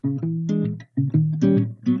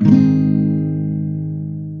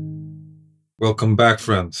Welcome back,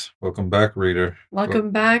 friends. Welcome back, reader.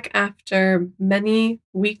 Welcome back after many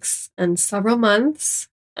weeks and several months.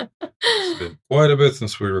 It's been quite a bit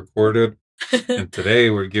since we recorded, and today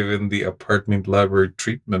we're giving the apartment library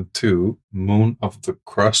treatment to Moon of the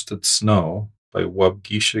Crusted Snow by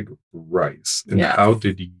Waubgeshig Rice. And how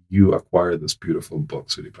did you acquire this beautiful book,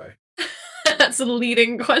 Sudipay? That's a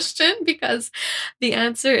leading question because the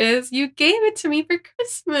answer is you gave it to me for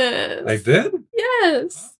Christmas. I did?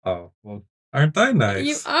 Yes. Oh, well, aren't I nice?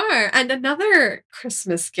 You are. And another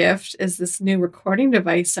Christmas gift is this new recording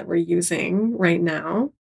device that we're using right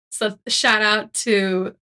now. So shout out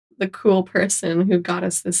to the cool person who got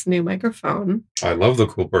us this new microphone. I love the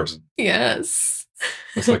cool person. Yes.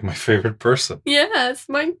 It's like my favorite person. Yes,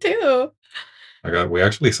 mine too. My God, we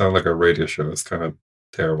actually sound like a radio show. It's kind of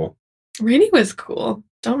terrible. Radio is cool.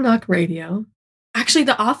 Don't knock radio. Actually,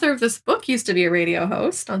 the author of this book used to be a radio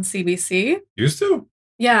host on CBC. Used to?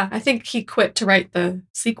 Yeah, I think he quit to write the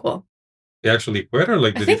sequel. He actually quit, or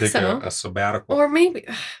did he take so. a sabbatical? Or maybe,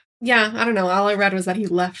 yeah, I don't know. All I read was that he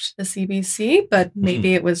left the CBC, but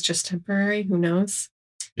maybe it was just temporary. Who knows?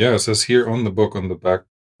 Yeah, it says here on the book, on the back,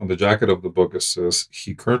 on the jacket of the book, it says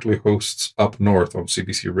he currently hosts Up North on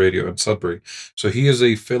CBC Radio in Sudbury. So he is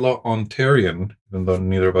a fellow Ontarian, even though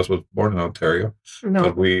neither of us was born in Ontario. No.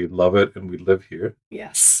 But we love it and we live here.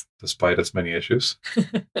 Yes. Despite its many issues.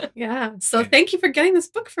 Yeah. So thank you for getting this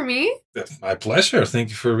book for me. My pleasure. Thank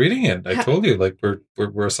you for reading it. I told you,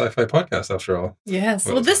 we're a sci-fi podcast after all. Yes.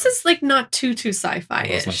 Well, this is not too sci-fi-ish.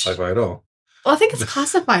 Well, it's not sci-fi at all. Well, I think it's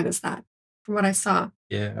classified as that from what I saw.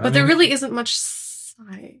 Yeah. But there really isn't much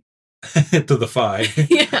to the fi.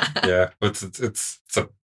 Yeah. Yeah. But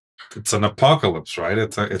it's an apocalypse, right?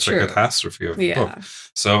 It's a catastrophe of the book.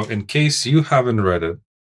 So in case you haven't read it,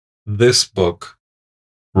 this book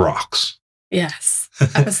rocks. Yes.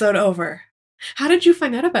 Episode over. How did you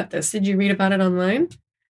find out about this? Did you read about it online?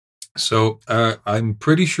 So I'm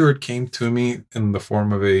pretty sure it came to me in the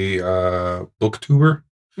form of a booktuber.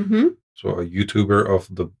 Mm-hmm. So a YouTuber of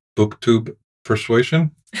the booktube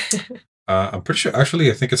persuasion. I'm pretty sure, actually,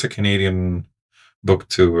 I think it's a Canadian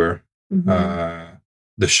booktuber. Mm-hmm.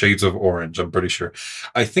 The Shades of Orange, I'm pretty sure.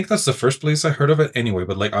 I think that's the first place I heard of it anyway,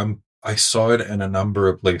 but I saw it in a number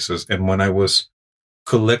of places, and when I was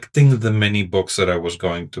collecting the many books that I was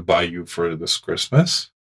going to buy you for this Christmas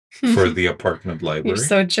for the apartment library. You're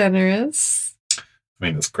so generous. I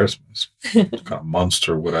mean, it's Christmas. What kind of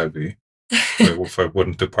monster would I be if I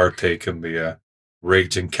wouldn't partake in the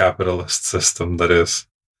raging capitalist system that is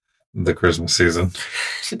the Christmas season?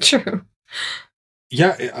 True.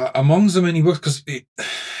 Yeah, amongst the many books, because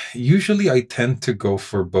usually I tend to go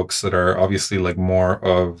for books that are obviously like more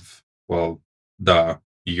of,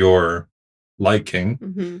 your liking.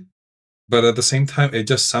 Mm-hmm. But at the same time, it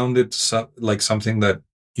just sounded like something that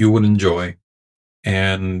you would enjoy.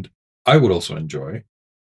 And I would also enjoy.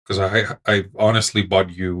 Because I honestly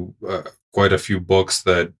bought you quite a few books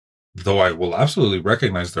that, though I will absolutely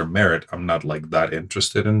recognize their merit, I'm not like that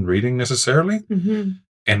interested in reading necessarily. Mm-hmm.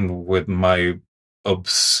 And with my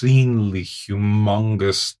obscenely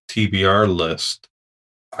humongous TBR list,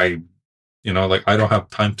 I don't have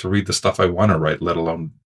time to read the stuff I want to write, let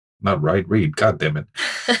alone read. God damn it.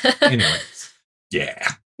 Anyway, yeah.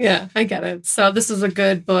 Yeah, I get it. So this is a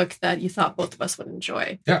good book that you thought both of us would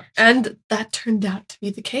enjoy. Yeah. And that turned out to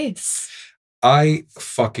be the case. I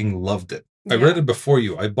fucking loved it. I read it before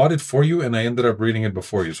you. I bought it for you, and I ended up reading it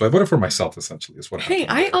before you. So I bought it for myself, essentially, is what happened. Hey,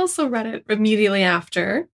 I also read it immediately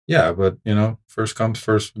after. Yeah, but, first comes,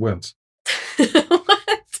 first wins. What?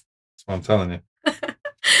 That's what I'm telling you.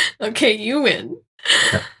 Okay, you win.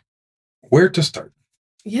 Yeah. Where to start?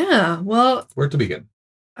 Yeah, well... Where to begin?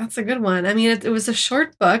 That's a good one. I mean, it was a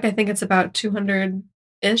short book. I think it's about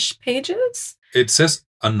 200-ish pages. It says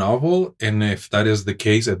a novel, and if that is the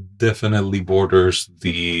case, it definitely borders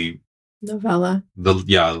the... novella.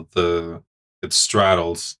 It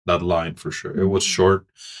straddles that line for sure. It was short.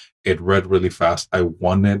 It read really fast. I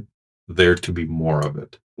wanted there to be more of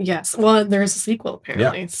it. Yes. Well, there's a sequel,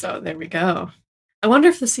 apparently. Yeah. So there we go. I wonder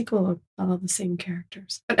if the sequel will follow the same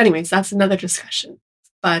characters. But anyways, that's another discussion.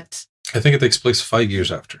 But I think it takes place 5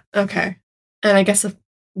 years after. Okay. And I guess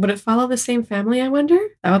would it follow the same family, I wonder?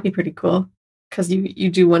 That would be pretty cool. Because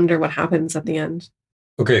you do wonder what happens at the end.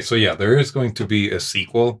 Okay, so yeah, there is going to be a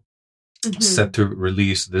sequel set to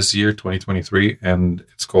release this year, 2023, and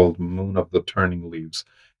it's called Moon of the Turning Leaves.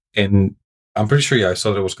 And I'm pretty sure, I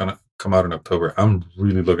saw that it was going to come out in October. I'm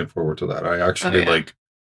really looking forward to that. I actually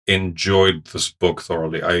enjoyed this book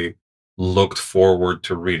thoroughly. I looked forward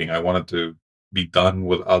to reading. I wanted to be done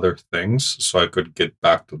with other things so I could get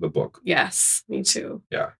back to the book. Yes, me too.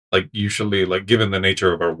 Yeah. Like usually, like given the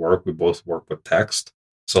nature of our work, we both work with text.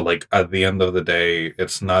 So like at the end of the day,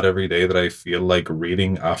 it's not every day that I feel like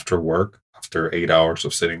reading after work, after 8 hours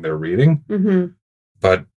of sitting there reading. Mm-hmm.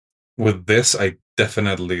 But with this, I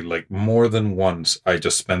definitely, like, more than once, I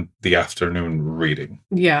just spent the afternoon reading.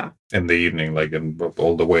 Yeah. In the evening, like, and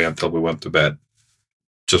all the way until we went to bed.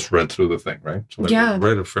 Just read through the thing, right? So, like, Yeah. we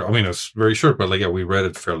read it I mean, it's very short, but, like, yeah, we read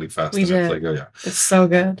it fairly fast. We did. It's like, oh, yeah. It's so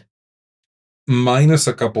good. Minus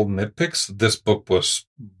a couple nitpicks, this book was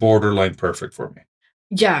borderline perfect for me.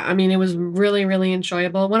 Yeah, I mean, it was really, really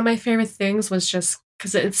enjoyable. One of my favorite things was just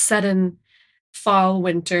because it's set in fall,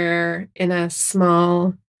 winter in a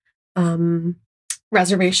small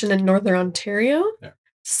reservation in Northern Ontario. Yeah.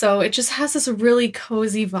 So it just has this really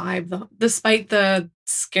cozy vibe, despite the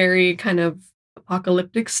scary kind of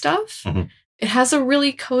apocalyptic stuff. Mm-hmm. It has a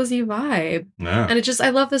really cozy vibe. Yeah. And I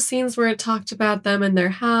love the scenes where it talked about them in their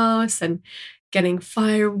house and getting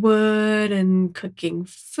firewood and cooking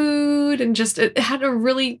food, and just it had a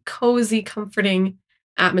really cozy, comforting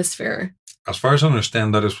atmosphere. As far as I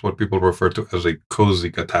understand, that is what people refer to as a cozy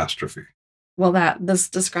catastrophe. Well, this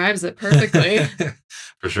describes it perfectly.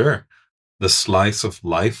 For sure. The slice of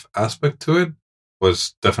life aspect to it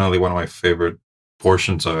was definitely one of my favorite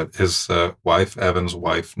portions of it. His wife, Evan's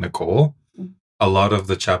wife, Nicole, a lot of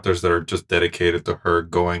the chapters that are just dedicated to her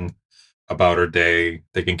going about her day,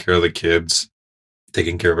 taking care of the kids,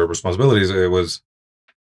 taking care of her responsibilities.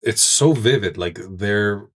 It's so vivid, like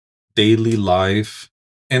their daily life,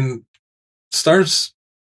 and starts,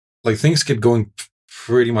 like, things get going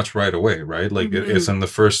pretty much right away, right? Like it's in the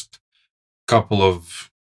first couple of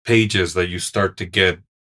pages that you start to get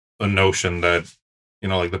a notion that, you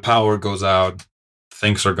know, like the power goes out,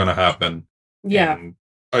 things are going to happen. Yeah. And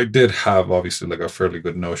I did have obviously like a fairly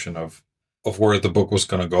good notion of where the book was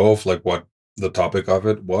going to go, of like what the topic of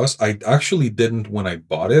it was. I actually didn't, when I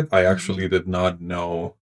bought it, I actually did not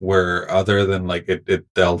know where, other than like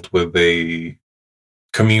it dealt with a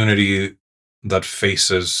community that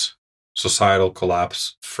faces societal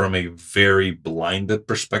collapse from a very blinded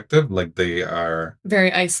perspective. Like they are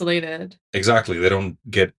very isolated. Exactly. They don't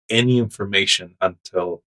get any information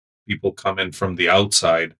until people come in from the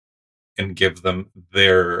outside and give them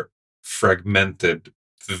their fragmented,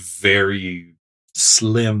 very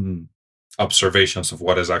slim observations of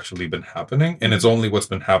what has actually been happening. And it's only what's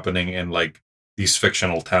been happening in like these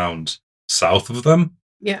fictional towns south of them.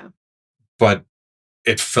 Yeah. But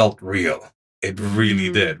it felt real. It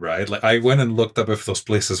really did, right? Like I went and looked up if those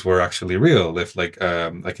places were actually real. If like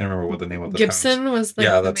I can't remember what the name of the Gibson towns. was the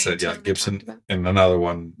that's it. Yeah, Gibson, and another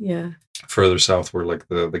one. Yeah. Further south, where like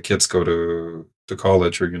the kids go to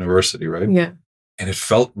college or university, right? Yeah. And it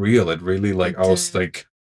felt real. It really like I was like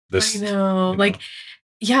this. I know, like.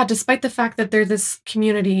 Yeah, despite the fact that they're this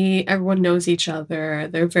community, everyone knows each other.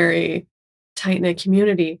 They're very tight-knit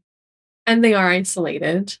community. And they are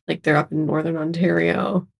isolated. Like they're up in Northern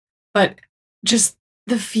Ontario. But just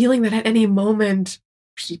the feeling that at any moment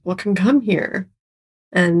people can come here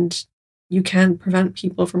and you can't prevent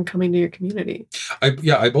people from coming to your community.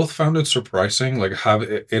 I both found it surprising, like have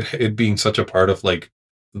it being such a part of like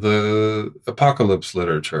the apocalypse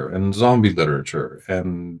literature and zombie literature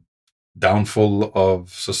and downfall of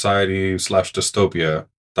society / dystopia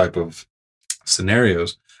type of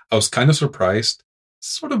scenarios. I was kind of surprised,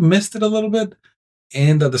 sort of missed it a little bit.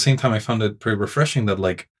 And at the same time, I found it pretty refreshing that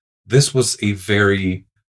like this was a very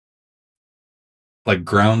like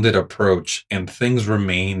grounded approach and things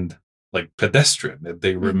remained like pedestrian.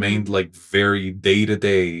 They remained like very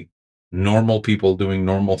day-to-day normal people doing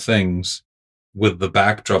normal things with the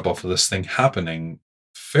backdrop of this thing happening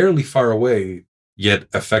fairly far away, yet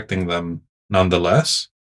affecting them nonetheless.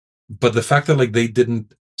 But the fact that like they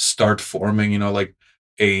didn't start forming, you know, like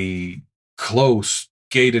a close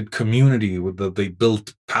gated community with they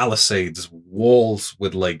built palisades, walls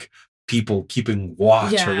with like people keeping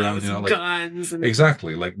watch around, you know, like guns and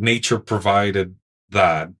exactly, like nature provided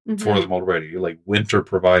that for them already. Like winter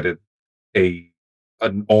provided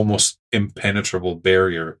an almost impenetrable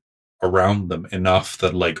barrier around them, enough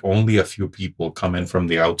that like only a few people come in from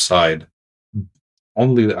the outside.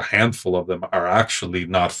 Only a handful of them are actually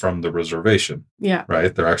not from the reservation. Yeah.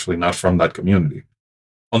 Right? They're actually not from that community.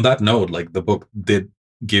 On that note, like the book did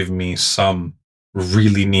give me some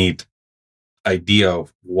really neat idea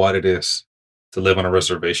of what it is to live on a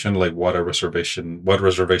reservation, like what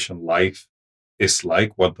reservation life is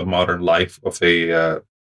like, what the modern life of a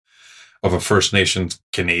First Nations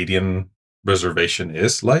Canadian reservation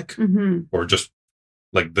is like, or just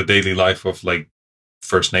like the daily life of like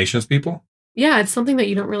First Nations people. Yeah, it's something that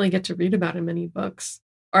you don't really get to read about in many books,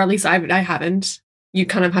 or at least I haven't. You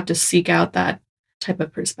kind of have to seek out that type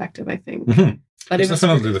of perspective, I think. Mm-hmm. But It's it was,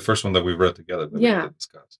 definitely the first one that we've read together that we get yeah, to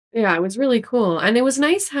discuss. yeah, it was really cool, and it was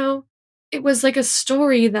nice how it was like a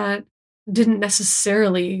story that didn't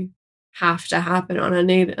necessarily have to happen on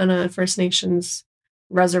on a First Nations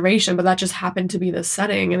reservation, but that just happened to be the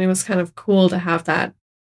setting, and it was kind of cool to have that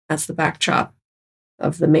as the backdrop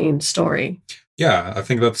of the main story. Yeah, I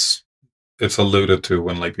think it's alluded to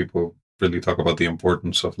when like people really talk about the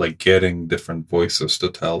importance of like getting different voices to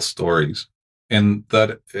tell stories, and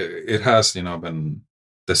that it has been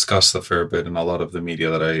discussed a fair bit in a lot of the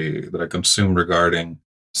media that I consume regarding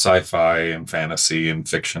sci-fi and fantasy and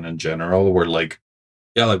fiction in general, where like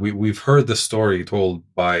yeah, like we've heard the story told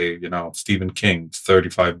by Stephen King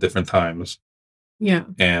 35 different times, Yeah,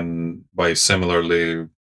 and by similarly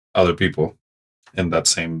other people in that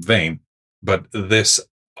same vein, but this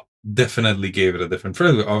definitely gave it a different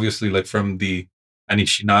flavor. Obviously, like from the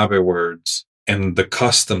Anishinaabe words and the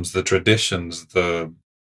customs, the traditions, the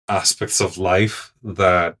aspects of life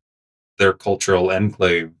that their cultural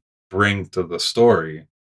enclave bring to the story,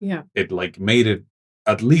 yeah. it like made it,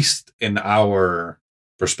 at least in our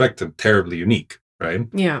perspective, terribly unique, right?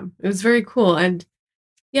 Yeah, it was very cool. And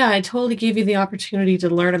yeah, I totally gave you the opportunity to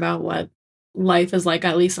learn about what life is like,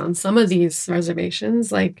 at least on some of these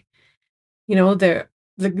reservations. Like,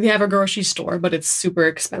 they have a grocery store, but it's super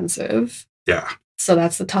expensive. Yeah. So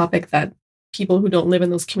that's the topic that people who don't live in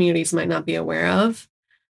those communities might not be aware of.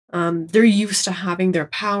 They're used to having their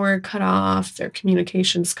power cut off, their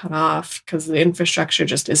communications cut off, because the infrastructure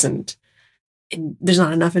just isn't, there's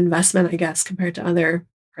not enough investment, I guess, compared to other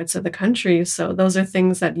parts of the country. So those are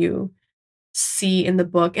things that you see in the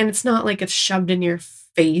book, and it's not like it's shoved in your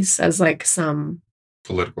face as like some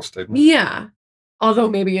Political statement. yeah, although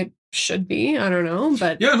maybe it should be, I don't know,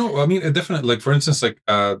 but Yeah, no, I mean, it definitely, like, for instance, like,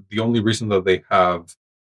 the only reason that they have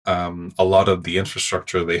a lot of the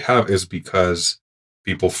infrastructure they have is because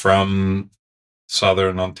people from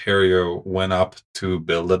southern Ontario went up to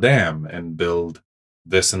build a dam and build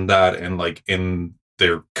this and that. And, like,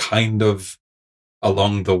 they're kind of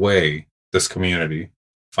along the way, this community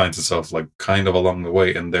finds itself, like, kind of along the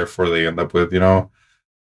way. And therefore they end up with,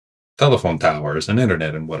 telephone towers and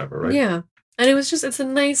internet and whatever, right? yeah. And it's a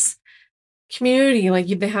nice community. Like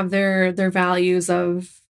they have their values of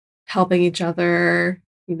helping each other.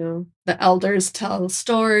 The elders tell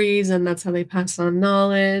stories, and that's how they pass on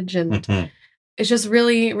knowledge. And Mm-hmm. it's just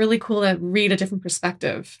really, really cool to read a different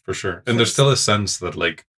perspective. For sure. And there's still a sense that,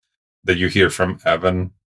 like, that you hear from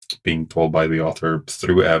Evan being told by the author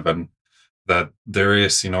through Evan that there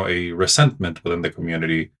is, a resentment within the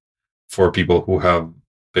community for people who have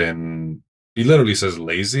been, he literally says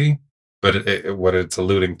lazy, but what it's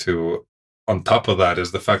alluding to on top of that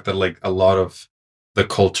is the fact that, like, a lot of the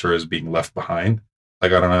culture is being left behind.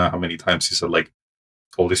 Like, I don't know how many times he said, like,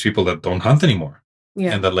 all these people that don't hunt anymore.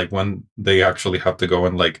 Yeah. And that, like, when they actually have to go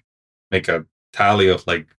and, like, make a tally of,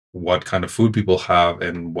 like, what kind of food people have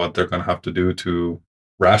and what they're going to have to do to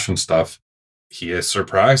ration stuff, he is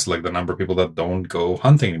surprised, like, the number of people that don't go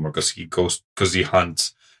hunting anymore because he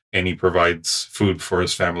hunts and he provides food for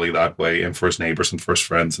his family that way and for his neighbors and for his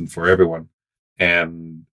friends and for everyone.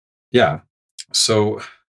 And yeah, so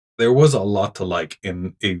there was a lot to like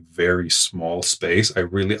in a very small space.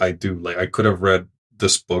 I do like, I could have read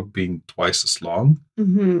this book being twice as long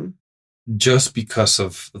just because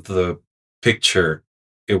of the picture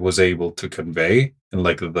it was able to convey and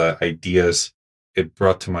like the ideas it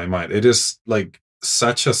brought to my mind. It is like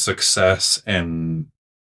such a success, and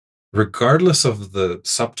regardless of the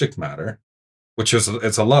subject matter,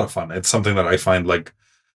 it's a lot of fun. It's something that I find like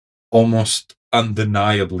almost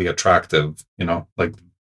undeniably attractive, like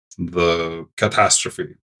the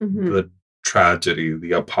catastrophe, the tragedy,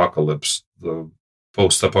 the apocalypse, the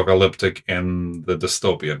post-apocalyptic, and the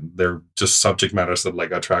dystopian. They're just subject matters that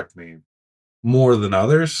like attract me more than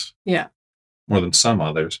others. Yeah. More than some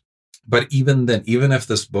others. But even then, even if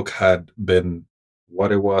this book had been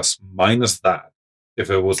what it was minus that, if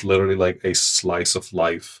it was literally like a slice of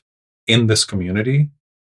life in this community,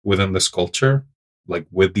 within this culture, like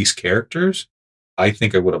with these characters, I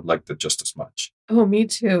think I would have liked it just as much. Oh, me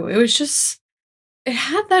too. It was just, it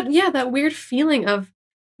had that weird feeling of,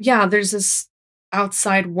 there's this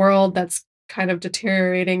outside world that's kind of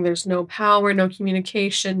deteriorating. There's no power, no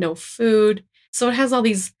communication, no food. So it has all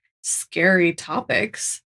these scary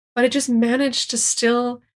topics, but it just managed to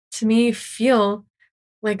still, to me, feel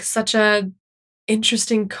like such a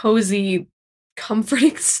interesting, cozy,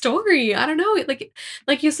 comforting story. I don't know.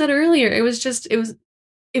 Like you said earlier, it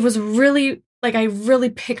was really like I really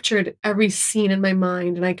pictured every scene in my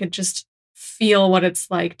mind, and I could just feel what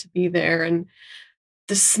it's like to be there, and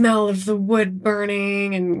the smell of the wood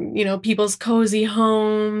burning, and people's cozy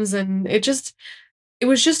homes, and it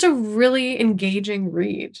was just a really engaging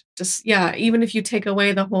read. Just, yeah, even if you take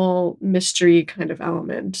away the whole mystery kind of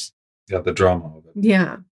element. Yeah, the drama of it.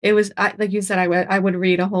 Yeah, it was, like you said, I would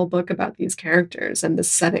read a whole book about these characters and the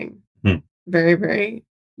setting. Very, very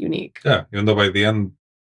unique. Yeah, even though by the end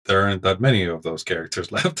there aren't that many of those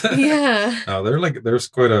characters left. Yeah. No, there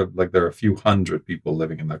are a few hundred people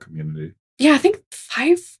living in that community. Yeah, I think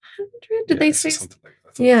 500. Did they say something like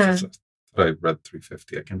that? Yeah. I read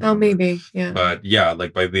 350. I can't remember. Oh, maybe. Yeah. But yeah,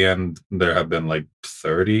 like by the end, there have been like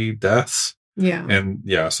 30 deaths. Yeah. And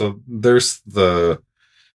yeah, so there's the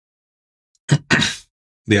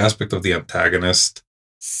aspect of the antagonist,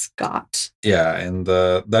 Scott. Yeah, and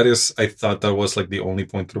I thought that was like the only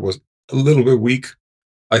point that was a little bit weak.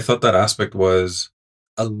 I thought that aspect was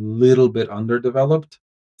a little bit underdeveloped.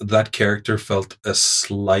 That character felt a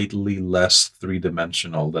slightly less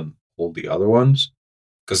three-dimensional than all the other ones,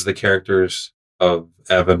 because the characters of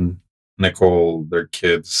Evan, Nicole, their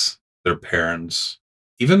kids, their parents,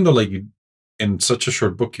 even though like in such a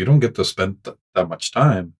short book, you don't get to spend that much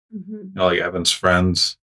time, like Evan's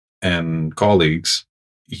friends and colleagues,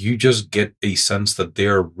 you just get a sense that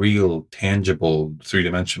they're real, tangible,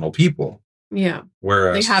 three-dimensional people. Yeah.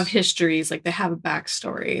 Whereas they have histories, like they have a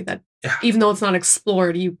backstory that even though it's not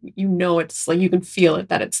explored, you know it's like you can feel it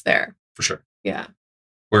that it's there. For sure. Yeah.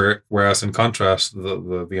 Whereas in contrast,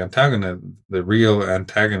 the antagonist, the real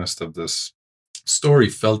antagonist of this story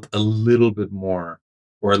felt a little bit more,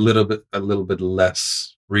 or a little bit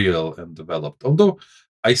less real and developed. Although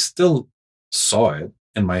I still saw it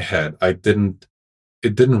in my head. It didn't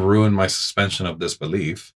ruin my suspension of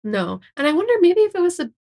disbelief. No. And I wonder maybe if it was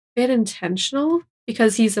a bit intentional,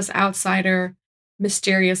 because he's this outsider,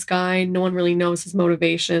 mysterious guy. No one really knows his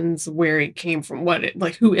motivations, where he came from,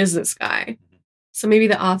 who is this guy? So maybe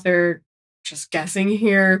the author, just guessing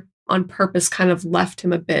here, on purpose kind of left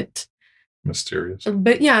him a bit mysterious. A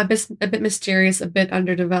bit mysterious, a bit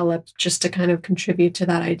underdeveloped, just to kind of contribute to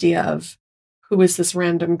that idea of who is this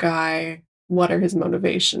random guy? What are his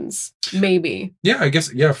motivations? Maybe. Yeah, I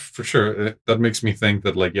guess. Yeah, for sure. That makes me think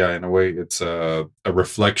that, like, yeah, in a way, it's a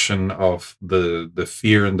reflection of the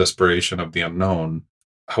fear and desperation of the unknown.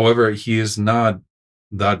 However, he is not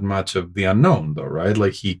that much of the unknown, though, right?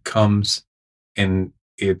 Like, he comes and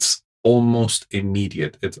it's almost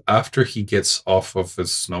immediate. It's after he gets off of his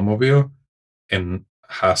snowmobile and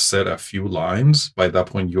has said a few lines. By that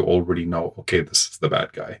point, you already know, okay, this is the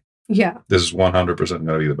bad guy. Yeah. This is 100% going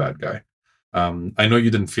to be the bad guy. I know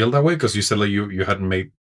you didn't feel that way because you said like you hadn't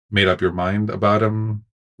made up your mind about him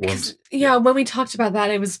once. Yeah, when we talked about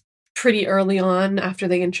that, it was pretty early on after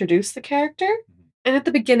they introduced the character. And at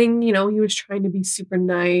the beginning, he was trying to be super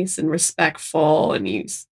nice and respectful, and he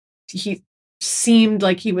seemed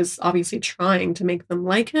like he was obviously trying to make them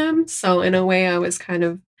like him. So in a way, I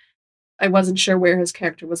wasn't sure where his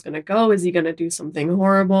character was going to go. Is he going to do something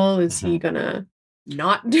horrible? Is he going to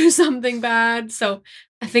not do something bad? So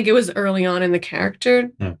I think it was early on in the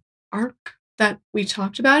character arc that we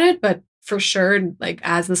talked about it, but for sure, like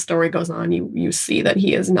as the story goes on, you see that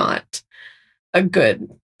he is not a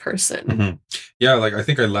good person. Yeah, like I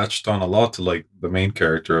think I latched on a lot to like the main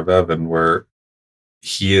character of Evan, where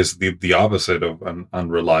he is the opposite of an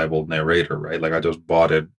unreliable narrator, right? Like I just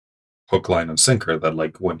bought it hook, line, and sinker that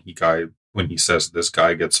like when he says this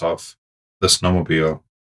guy gets off the snowmobile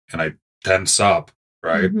and I tense up,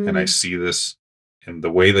 right? And I see this in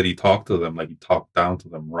the way that he talked to them, like he talked down to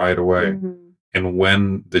them right away. And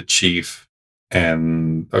when the chief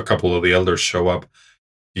and a couple of the elders show up,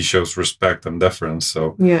 he shows respect and deference.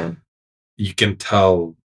 So yeah, you can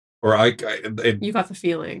tell, or you got the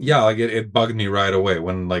feeling. Yeah, like it bugged me right away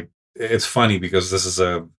when like it's funny because this is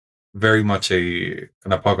a very much an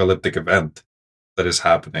apocalyptic event that is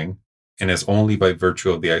happening, and it's only by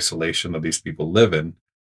virtue of the isolation that these people live in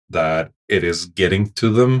that it is getting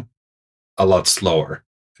to them a lot slower,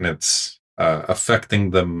 and it's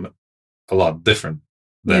affecting them a lot different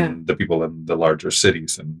than the people in the larger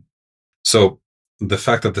cities. And so the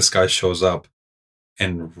fact that this guy shows up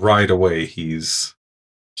and right away he's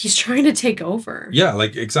trying to take over. Yeah,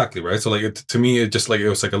 like exactly, right? So like to me it just like it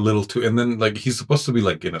was like a little too, and then like he's supposed to be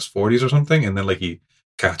like in his 40s or something, and then like he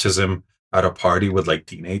catches him at a party with like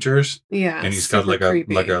teenagers. Yeah. And he's got like a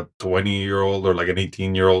 20-year-old or like an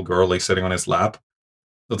 18-year-old girl like sitting on his lap.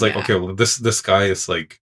 It's like, okay, well this guy is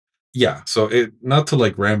like, yeah. So it, not to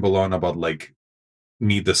like ramble on about like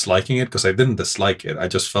me disliking it, because I didn't dislike it. I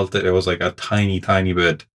just felt that it was like a tiny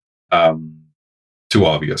bit too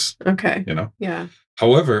obvious. Okay. You know? Yeah.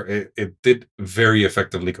 However, it did very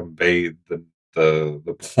effectively convey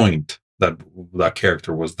the point that that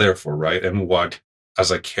character was there for, right? And what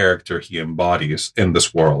as a character he embodies in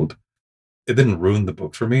this world. It didn't ruin the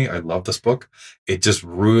book for me. I love this book. It just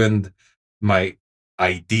ruined my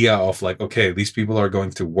idea of like, okay, these people are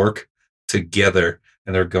going to work together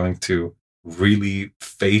and they're going to really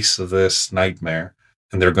face this nightmare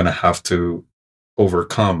and they're going to have to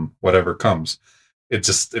overcome whatever comes.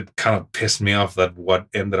 It kind of pissed me off that what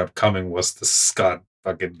ended up coming was the Scott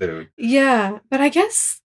fucking dude. Yeah, but I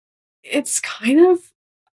guess it's kind of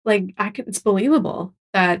like it's believable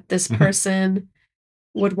that this person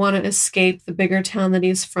would want to escape the bigger town that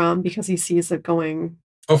he's from because he sees it going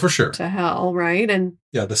for sure to hell, right? And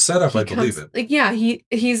yeah, the setup, I believe it. Like, yeah,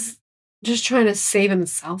 he's just trying to save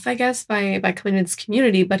himself, I guess, by coming to this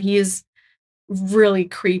community, but he is really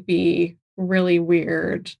creepy, really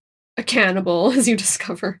weird, a cannibal, as you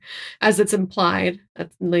discover, as it's implied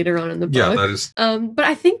later on in the book. Yeah, that is. But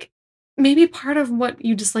I think maybe part of what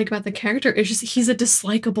you dislike about the character is just he's a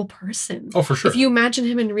dislikable person. Oh, for sure. If you imagine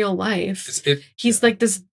him in real life, he's like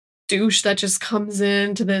this douche that just comes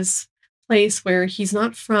into this place where he's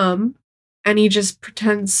not from, and he just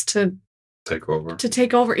pretends to take over.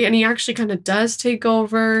 And he actually kind of does take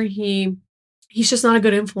over. He's just not a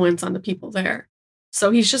good influence on the people there.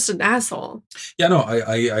 So he's just an asshole. Yeah, no,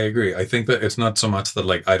 I agree. I think that it's not so much that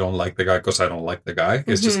like I don't like the guy because I don't like the guy.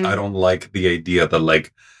 It's just I don't like the idea that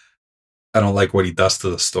like I don't like what he does to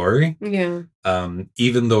the story. Yeah.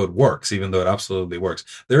 Even though it works, even though it absolutely works.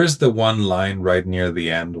 There is the one line right near the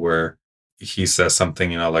end where he says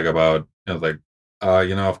something, like about, like,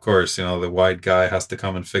 of course, the white guy has to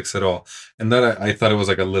come and fix it all. And that I thought it was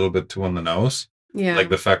like a little bit too on the nose. Yeah. Like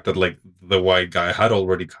the fact that like the white guy had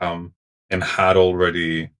already come and had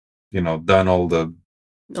already, done all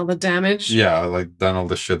the damage. Yeah, like done all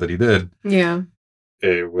the shit that he did. Yeah.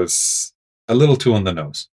 It was a little too on the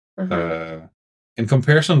nose. In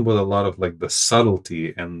comparison with a lot of like the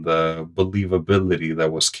subtlety and the believability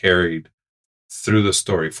that was carried through the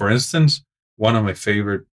story. For instance, one of my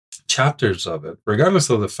favorite chapters of it,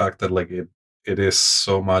 regardless of the fact that like it is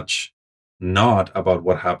so much not about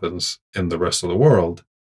what happens in the rest of the world,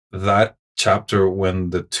 that chapter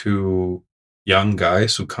when the two young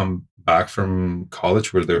guys who come back from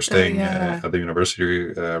college where they're staying at the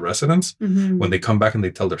university residence, when they come back and they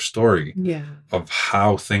tell their story of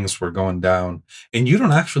how things were going down, and you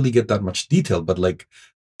don't actually get that much detail, but like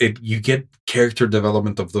you get character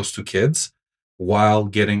development of those two kids while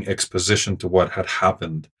getting exposition to what had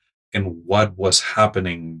happened and what was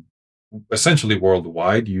happening essentially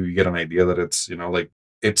worldwide. You get an idea that it's like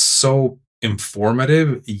it's so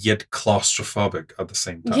informative yet claustrophobic at the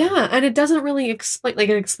same time. Yeah, and it doesn't really explain, like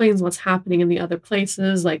it explains what's happening in the other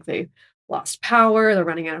places, like they lost power, they're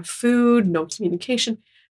running out of food, no communication,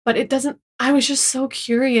 but it doesn't. I was just so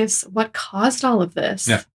curious what caused all of this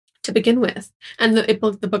to begin with, and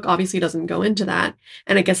the book obviously doesn't go into that,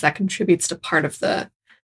 and I guess that contributes to part of the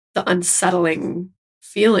unsettling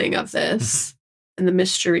feeling of this and the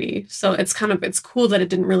mystery. So it's cool that it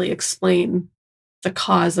didn't really explain the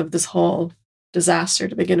cause of this whole disaster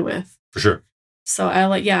to begin with. For sure. So I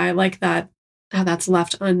like that, how that's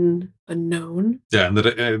left unknown. Yeah, and that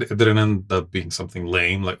it didn't end up being something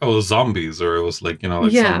lame, like, zombies, or it was like,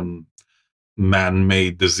 some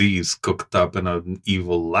man-made disease cooked up in an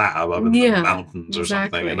evil lab up in the mountains or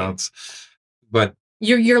something, but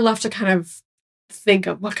you're left to kind of think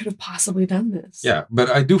of what could have possibly done this. Yeah,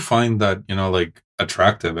 but I do find that, like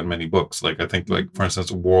attractive in many books. Like I think like, for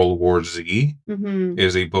instance, World War Z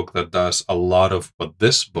is a book that does a lot of what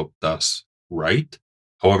this book does, right?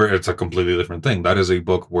 However, it's a completely different thing. That is a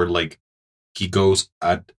book where like he goes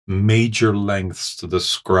at major lengths to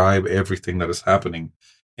describe everything that is happening.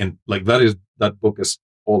 And like that book is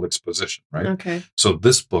all exposition, right? Okay. So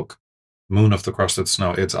this book, Moon of the Crusted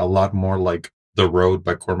Snow, it's a lot more like The Road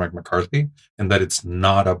by Cormac McCarthy, and that it's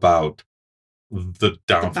not about the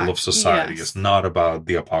downfall of society. It's not about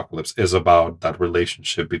the apocalypse. It's about that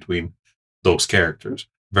relationship between those characters.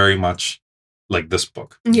 Very much like this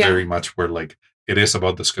book. Very much where like it is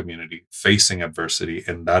about this community facing adversity,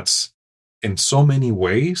 and that's in so many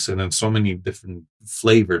ways and in so many different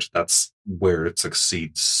flavors, that's where it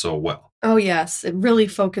succeeds so well. Oh yes, it really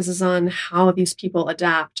focuses on how these people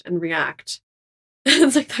adapt and react.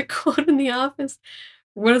 It's like that quote in The Office.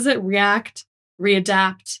 What is it? React,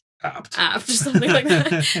 readapt, apt, something like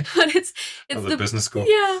that. But it's the business school.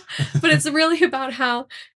 Yeah, but it's really about how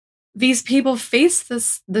these people face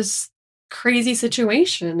this crazy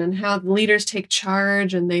situation and how the leaders take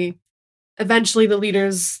charge, and eventually the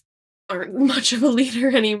leaders aren't much of a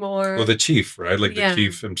leader anymore. Well, the chief, right? Like the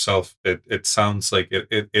chief himself. It sounds like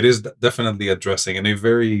it is definitely addressing in a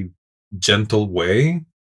very gentle way,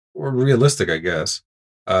 or realistic, I guess.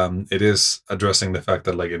 It is addressing the fact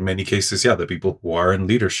that, like, in many cases, yeah, the people who are in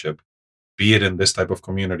leadership, be it in this type of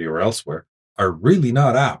community or elsewhere, are really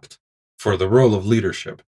not apt for the role of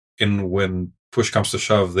leadership. And when push comes to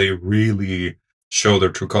shove, they really show their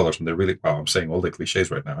true colors, and they really, wow, I'm saying all the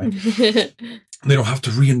cliches right now. They don't have to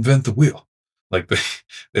reinvent the wheel. Like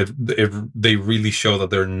they really show that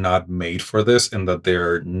they're not made for this, and that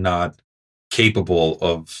they're not capable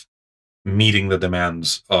of meeting the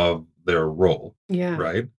demands of their role. Yeah.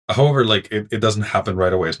 Right. However, like it doesn't happen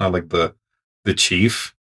right away. It's not like the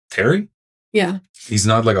chief, Terry. Yeah. He's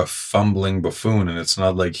not like a fumbling buffoon, and it's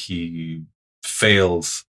not like he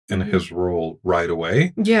fails in his role right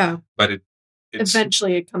away. Yeah. But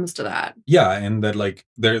eventually it comes to that. Yeah, and that, like,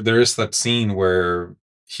 there is that scene where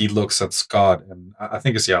he looks at Scott, and I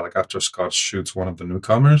think it's, yeah, like after Scott shoots one of the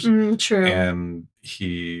newcomers. True. And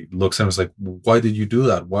he looks at him and is like, why did you do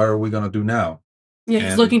that? What are we going to do now? Yeah,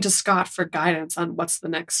 he's looking to Scott for guidance on what's the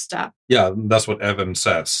next step. Yeah, that's what Evan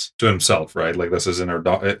says to himself, right? Like, this is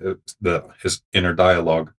his inner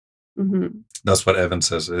dialogue. Mm-hmm. That's what Evan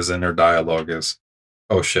says. His inner dialogue is,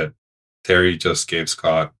 oh shit, Terry just gave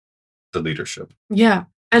Scott the leadership. Yeah.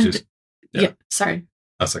 And sorry.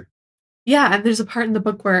 That's like, yeah, and there's a part in the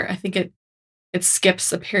book where I think it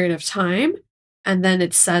skips a period of time, and then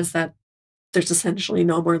it says that there's essentially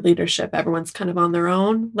no more leadership. Everyone's kind of on their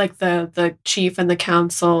own. Like the chief and the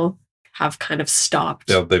council have kind of stopped.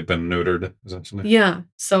 Yeah, they've been neutered, essentially. Yeah.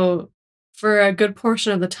 So for a good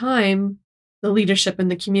portion of the time, the leadership in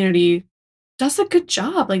the community does a good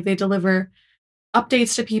job. Like, they deliver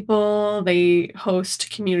updates to people, they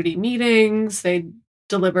host community meetings, they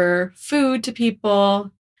deliver food to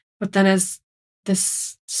people. But then as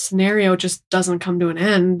this scenario just doesn't come to an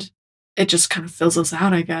end, it just kind of fizzles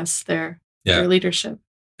out, I guess, their leadership.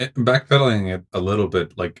 Backpedaling it a little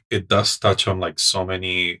bit, like, it does touch on, like, so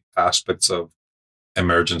many aspects of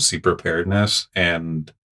emergency preparedness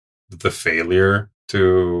and the failure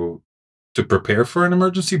to prepare for an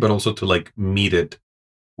emergency, but also to, like, meet it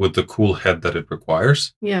with the cool head that it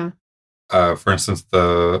requires. Yeah. For instance,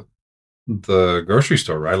 the grocery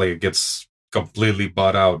store, right? Like, it gets completely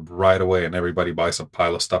bought out right away, and everybody buys a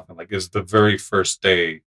pile of stuff. And, like, it's the very first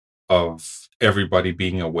day of everybody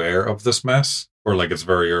being aware of this mess, or, like, it's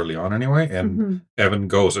very early on anyway. And Evan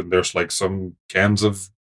goes, and there's, like, some cans of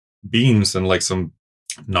beans and, like, some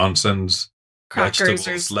nonsense crackers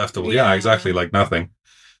vegetables left. Yeah, exactly, like nothing.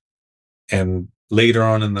 And later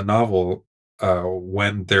on in the novel,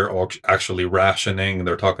 when they're actually rationing,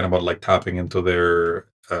 they're talking about, like, tapping into their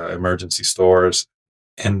emergency stores.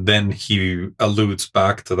 And then he alludes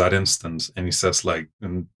back to that instance, and he says, like,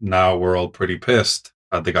 and now we're all pretty pissed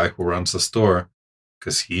at the guy who runs the store,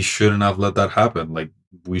 because he shouldn't have let that happen. Like,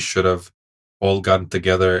 we should have all gotten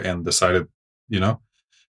together and decided,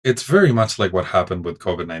 it's very much like what happened with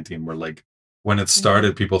COVID-19, where, like, when it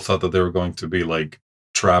started, people thought that they were going to be, like,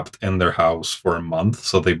 trapped in their house for a month,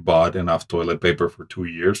 so they bought enough toilet paper for 2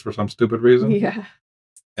 years for some stupid reason. Yeah.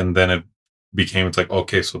 And then it became, it's like,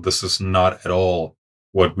 okay, so this is not at all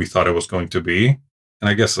what we thought it was going to be. And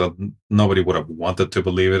I guess nobody would have wanted to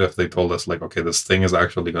believe it if they told us, like, okay, this thing is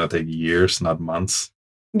actually going to take years, not months.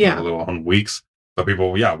 Yeah. Let alone weeks. But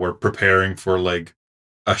people, were preparing for, like,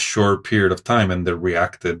 a short period of time, and they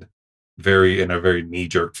reacted in a very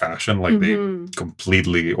knee-jerk fashion. Like, they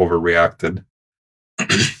completely overreacted.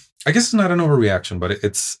 I guess it's not an overreaction, but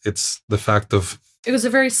it's the fact of, it was a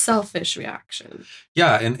very selfish reaction.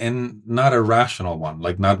 Yeah, and not a rational one.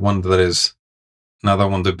 Like, not one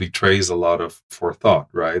that betrays a lot of forethought,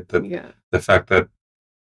 right? The fact that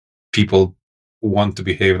people want to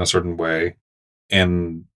behave in a certain way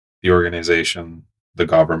in the organization, the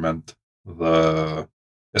government, the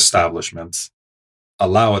establishments,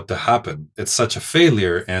 allow it to happen. It's such a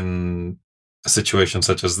failure in a situation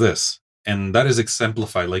such as this. And that is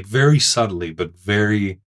exemplified, like, very subtly, but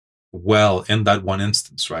very well in that one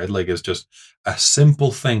instance, right? Like, it's just a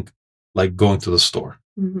simple thing, like going to the store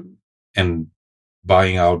and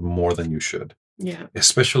buying out more than you should. Yeah.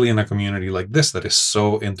 Especially in a community like this that is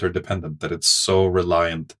so interdependent, that it's so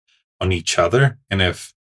reliant on each other. And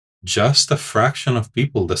if just a fraction of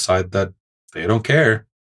people decide that they don't care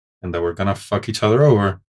and that we're going to fuck each other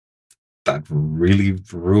over, that really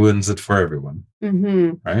ruins it for everyone.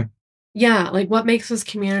 Right? Yeah, like, what makes this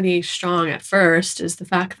community strong at first is the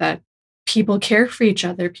fact that people care for each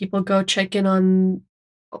other. People go check in on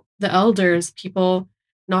the elders. People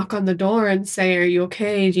knock on the door and say, are you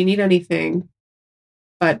okay? Do you need anything?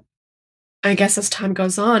 But I guess as time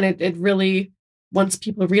goes on, it really, once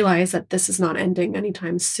people realize that this is not ending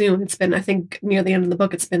anytime soon, it's been, I think, near the end of the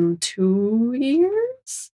book, it's been 2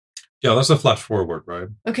 years Yeah, that's a flash forward, right?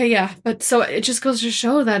 Okay, yeah. But so it just goes to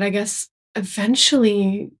show that I guess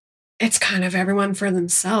eventually it's kind of everyone for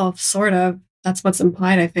themselves, sort of. That's what's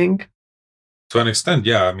implied, I think. To an extent,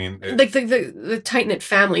 yeah. I mean, Like the tight knit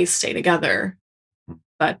families stay together,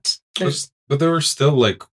 but there's but there were still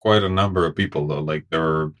like quite a number of people though. Like there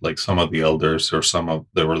were like some of the elders, or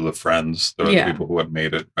there were the friends, there were the yeah, people who had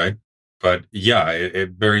made it, right? But yeah,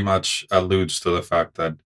 it very much alludes to the fact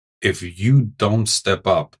that if you don't step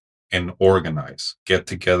up and organize, get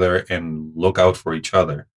together and look out for each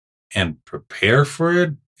other and prepare for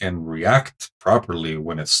it and react properly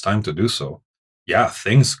when it's time to do so, yeah,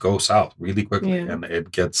 things go south really quickly, yeah, and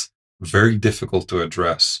it gets very difficult to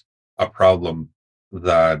address a problem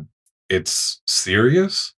that it's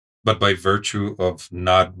serious, but by virtue of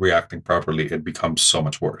not reacting properly, it becomes so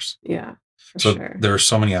much worse. yeah, for So sure. there are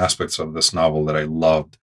so many aspects of this novel that I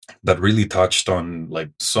loved, that really touched on like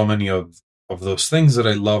so many of those things that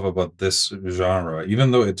I love about this genre,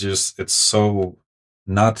 even though it's so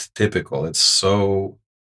not typical. It's so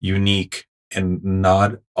unique and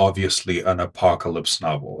not obviously an apocalypse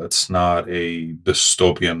novel. It's not a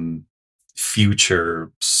dystopian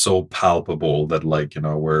future so palpable that, like,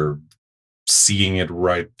 we're seeing it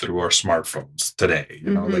right through our smartphones today.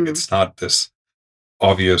 Like, it's not this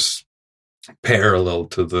obvious parallel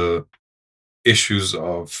to the issues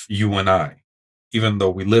of you and I. Even though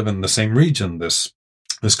we live in the same region, this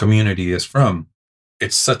community is from,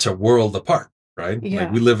 it's such a world apart, right? Yeah.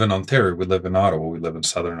 Like, we live in Ontario, we live in Ottawa, we live in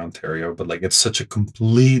Southern Ontario, but like, it's such a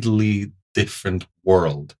completely different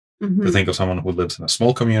world to think of someone who lives in a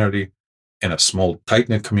small community, in a small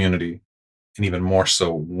tight-knit community, and even more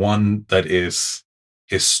so one that is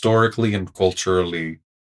historically and culturally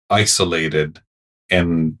isolated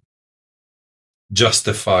and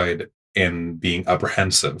justified in being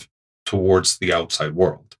apprehensive towards the outside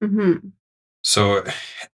world. So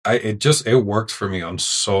it worked for me on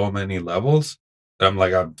so many levels that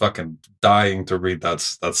I'm fucking dying to read that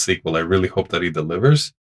sequel. I really hope that he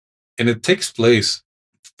delivers. And it takes place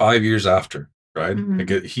 5 years after, right?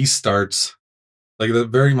 Like, he starts, like, that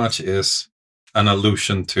very much is an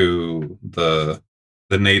allusion to the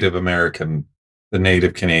Native American, the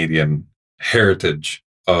Native Canadian heritage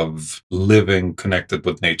of living connected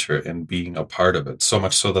with nature and being a part of it. So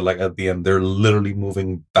much so that, like, at the end, they're literally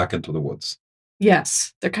moving back into the woods.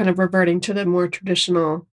 Yes, they're kind of reverting to the more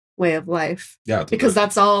traditional way of life. Yeah, because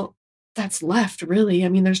that's all that's left, really. I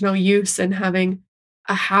mean, there's no use in having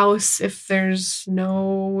a house if there's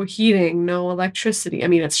no heating, no electricity. I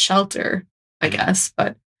mean, it's shelter, I guess,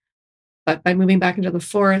 but by moving back into the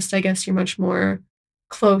forest, I guess you're much more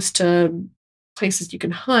close to places you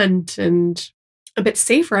can hunt and a bit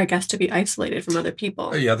safer, I guess, to be isolated from other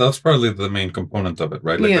people. Yeah, that's probably the main component of it,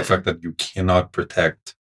 right? Like, the fact that you cannot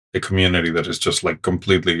protect a community that is just like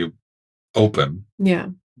completely open. Yeah.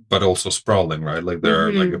 But also sprawling, right? Like, there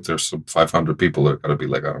are, like, if there's 500 people, there gotta be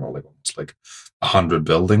like, I don't know, like almost like 100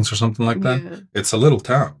 buildings or something like that. Yeah. It's a little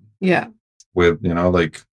town. Yeah. With,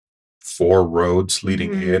 like 4 roads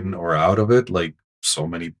leading in or out of it, like so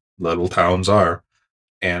many little towns are.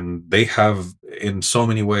 And they have, in so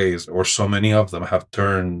many ways, or so many of them have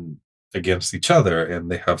turned against each other,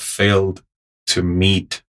 and they have failed to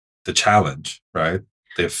meet the challenge, right?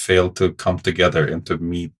 They've failed to come together and to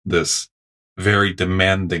meet this very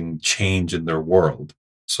demanding change in their world,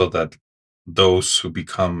 so that those who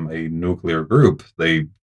become a nuclear group, they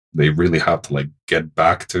really have to, like, get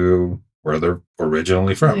back to where they're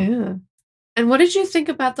originally from. Yeah. And what did you think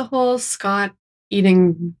about the whole Scott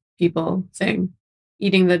eating people thing?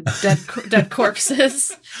 Eating the dead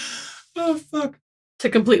corpses. Oh, fuck. To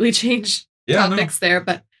completely change topics there.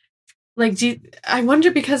 But, like, I wonder,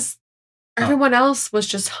 because everyone else was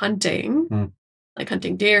just hunting. Like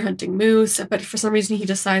hunting deer, hunting moose, but for some reason he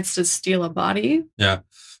decides to steal a body. Yeah.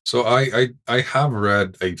 So I have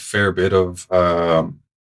read a fair bit of a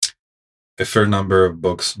fair number of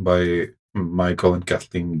books by Michael and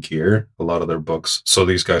Kathleen Gear, a lot of their books. So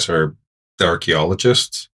these guys are the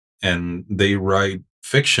archaeologists, and they write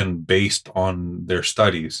fiction based on their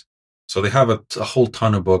studies. So they have a whole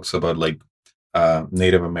ton of books about, like,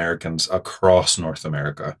 Native Americans across North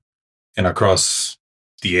America and across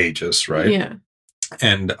the ages, right? Yeah.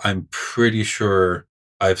 And I'm pretty sure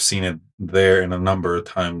I've seen it there in a number of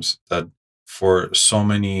times, that for so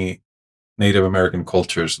many Native American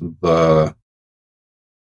cultures, the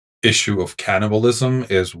issue of cannibalism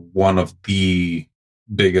is one of the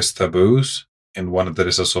biggest taboos, and one that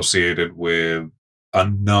is associated with a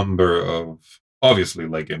number of, obviously,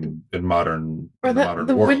 like in modern, or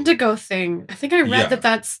the world. Wendigo thing. I think I read that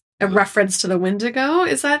that's a reference to the Wendigo.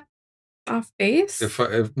 Is that off base.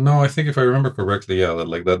 I think if I remember correctly, yeah,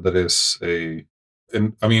 that is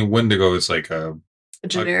and I mean, Wendigo is like a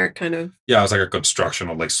generic kind of. Yeah, it's like a construction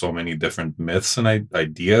of like so many different myths and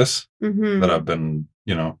ideas that have been,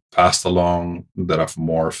 passed along, that have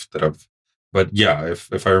morphed, but yeah,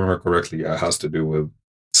 if I remember correctly, yeah, it has to do with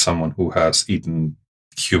someone who has eaten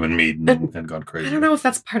human meat and gone crazy. I don't know if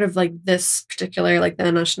that's part of like this particular, like the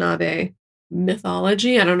Anishinaabe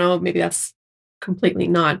mythology. I don't know. Maybe that's completely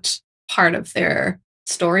not part of their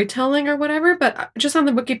storytelling or whatever. But just on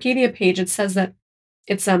the Wikipedia page, it says that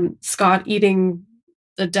it's Scott eating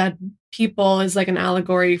the dead people is like an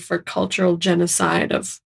allegory for cultural genocide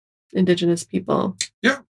of indigenous people.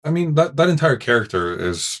 Yeah, I mean that entire character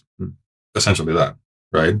is essentially that,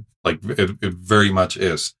 right? Like it very much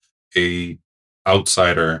is a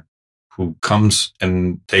outsider who comes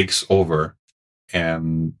and takes over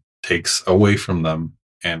and takes away from them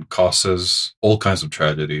and causes all kinds of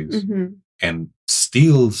tragedies and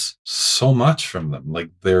steals so much from them, like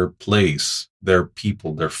their place, their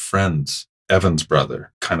people, their friends. Evan's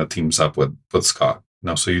brother kind of teams up with Scott.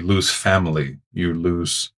 So you lose family, you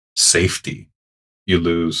lose safety, you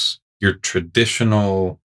lose your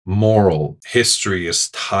traditional moral history is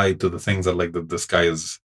tied to the things that like this guy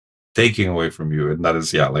is taking away from you, and that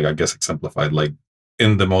is I guess exemplified like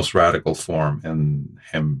in the most radical form in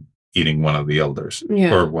him eating one of the elders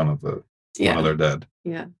or one of their dead.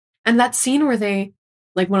 Yeah, and that scene where they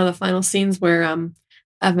like one of the final scenes where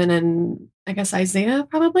Evan and I guess Isaiah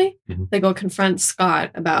probably they go confront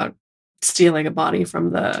Scott about stealing a body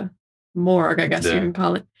from the morgue, I guess you can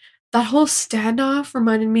call it. That whole standoff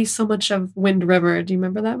reminded me so much of Wind River. Do you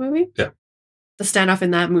remember that movie? Yeah. The standoff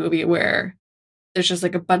in that movie where there's just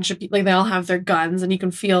like a bunch of people, like they all have their guns and you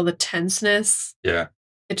can feel the tenseness. Yeah.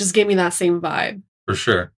 It just gave me that same vibe. For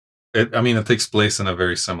sure. It takes place in a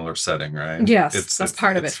very similar setting, right? Yes, that's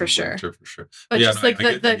part of it for sure. For sure. But just the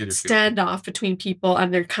standoff between people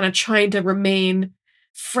and they're kind of trying to remain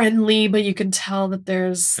friendly, but you can tell that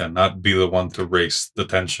there's... Yeah, not be the one to raise the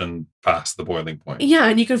tension past the boiling point. Yeah,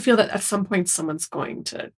 and you can feel that at some point someone's going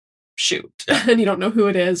to shoot. Yeah. And you don't know who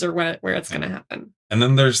it is or where it's going to happen. And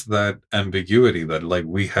then there's that ambiguity that like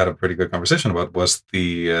we had a pretty good conversation about was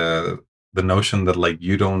the notion that like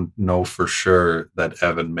you don't know for sure that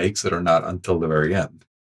Evan makes it or not until the very end.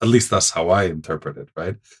 At least that's how I interpret it,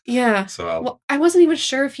 right? Yeah. So I wasn't even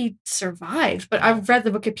sure if he survived, but I've read the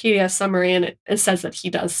Wikipedia summary and it says that he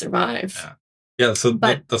does survive. Yeah. So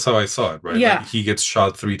that's how I saw it, right? Yeah. Like he gets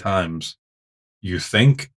shot 3 times, you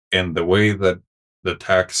think, and the way that the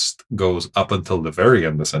text goes up until the very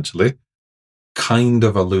end, essentially, kind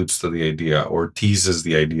of alludes to the idea or teases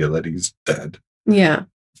the idea that he's dead. Yeah.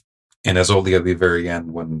 And as only at the very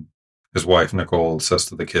end, when his wife, Nicole, says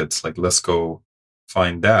to the kids, like, let's go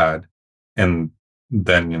find Dad. And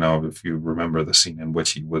then, if you remember the scene in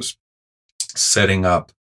which he was setting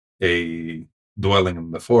up a dwelling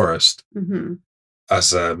in the forest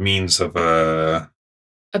as a means of a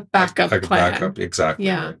backup plan. Backup, exactly.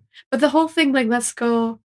 Yeah. Right. But the whole thing, like, let's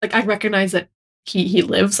go, like, I recognize that he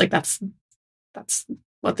lives, like, that's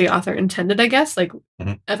what the author intended, I guess. Like,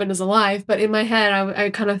 Evan is alive. But in my head, I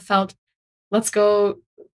kind of felt, let's go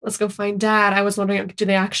find Dad. I was wondering, do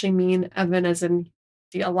they actually mean Evan as in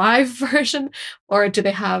the alive version? Or do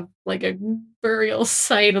they have like a burial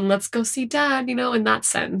site and let's go see Dad, in that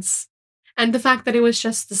sense? And the fact that it was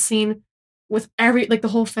just the scene with the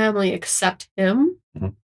whole family except him,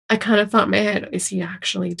 I kind of thought in my head, is he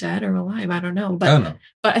actually dead or alive? I don't know. But I don't know.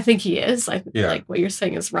 But I think he is. Like what you're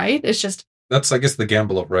saying is right. It's just... That's, I guess, the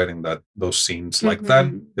gamble of writing those scenes like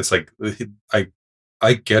that. It's like,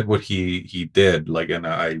 I get what he did, like, and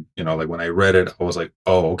I, like when I read it, I was like,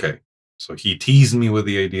 oh, okay. So he teased me with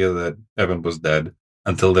the idea that Evan was dead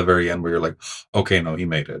until the very end where you're like, okay, no, he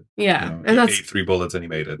made it. Yeah. And he ate 3 bullets and he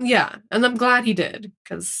made it. Yeah. And I'm glad he did,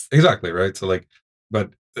 because... Exactly, right? So like,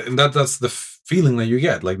 and that's the feeling that you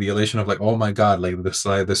get, like the elation of like, oh my God, like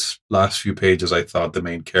this last few pages, I thought the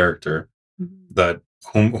main character that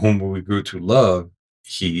whom we grew to love,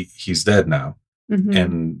 he's dead now.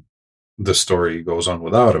 And the story goes on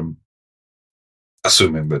without him,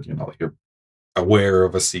 assuming that, you're aware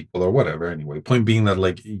of a sequel or whatever. Anyway, point being that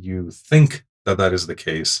like you think that is the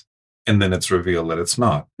case, and then it's revealed that it's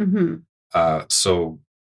not. So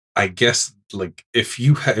I guess like if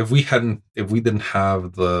we didn't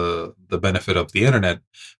have the benefit of the internet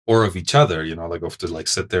or of each other, like of to like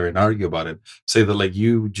sit there and argue about it, say that like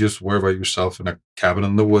you just were by yourself in a cabin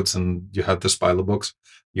in the woods and you had this pile of books,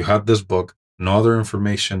 you had this book, no other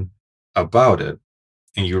information about it,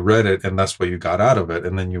 and you read it and that's what you got out of it,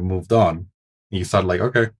 and then you moved on and you thought like,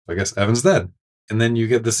 okay, I guess Evan's dead, and then you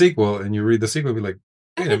get the sequel and you read the sequel and be like,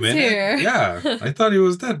 wait a Evan's minute. here. Yeah, I thought he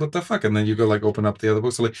was dead. What the fuck? And then you go like open up the other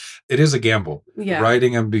books. So, like, it is a gamble. Yeah.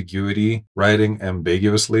 Writing ambiguously,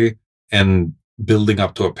 and building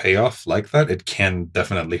up to a payoff like that, it can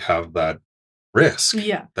definitely have that risk.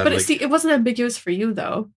 Yeah. That, But like, see, it wasn't ambiguous for you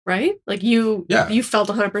though, right? Like you felt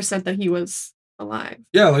 100% that he was alive.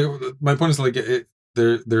 Yeah, like my point is like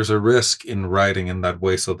there's a risk in writing in that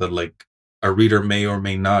way, so that like a reader may or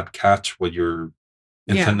may not catch what you're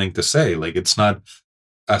intending to say. Like it's not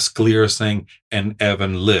as clear as saying and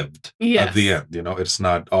Evan lived at the end, you know, it's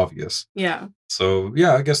not obvious. Yeah. So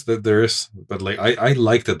yeah, I guess that there is, but like I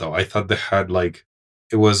liked it though. I thought they had like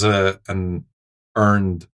it was an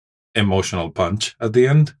earned emotional punch at the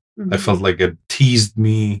end. I felt like it teased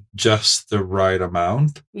me just the right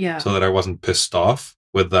amount. Yeah. So that I wasn't pissed off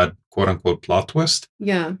with that quote unquote plot twist.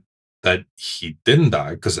 Yeah. That he didn't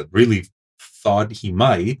die, because it really thought he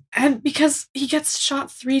might. And because he gets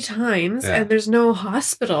shot 3 times and there's no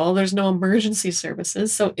hospital, there's no emergency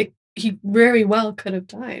services. So he very well could have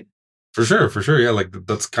died. For sure. Yeah, like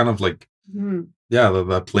that's kind of like,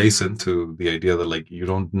 that plays into the idea that like you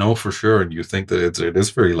don't know for sure and you think that it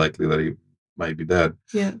is very likely that he might be dead.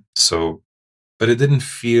 Yeah. So, but it didn't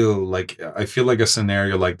feel like, I feel like a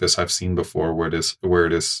scenario like this I've seen before where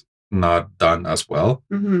it is not done as well.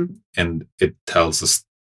 And it tells us,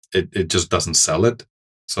 it just doesn't sell it.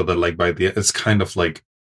 So that like by the end, it's kind of like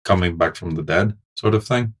coming back from the dead sort of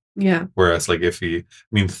thing. Yeah. Whereas like 3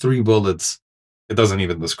 bullets, it doesn't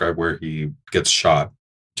even describe where he gets shot.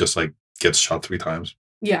 Just like gets shot 3 times.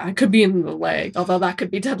 Yeah, it could be in the leg, although that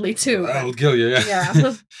could be deadly too. That'll kill you,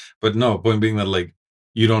 yeah. But no, point being that like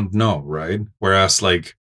you don't know, right? Whereas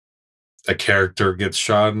like a character gets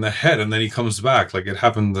shot in the head and then he comes back. Like it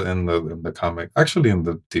happened in the comic, actually in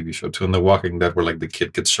the TV show too, in The Walking Dead, where like the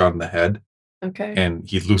kid gets shot in the head. Okay. And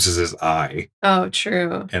he loses his eye. Oh,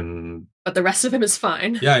 true. But the rest of him is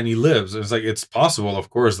fine. Yeah, and he lives. It's like it's possible,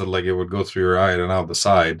 of course, that like it would go through your eye and out the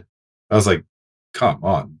side. I was like, come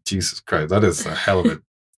on, Jesus Christ, that is a hell of a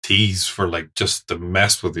tease for like just to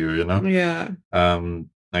mess with you, you know? Yeah.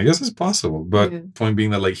 I guess it's possible, but point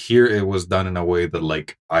being that like here it was done in a way that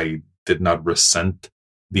like I did not resent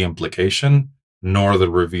the implication nor the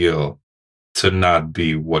reveal to not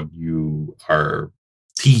be what you are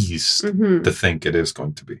teased to think it is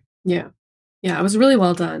going to be. Yeah. Yeah, it was really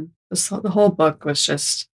well done. The whole book was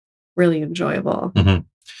just really enjoyable.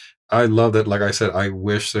 I love it. Like I said, I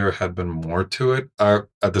wish there had been more to it. At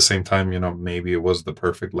the same time, you know, maybe it was the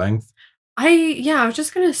perfect length. I was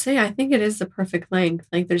just going to say, I think it is the perfect length.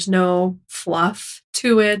 Like there's no fluff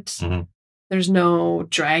to it. There's no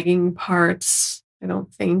dragging parts, I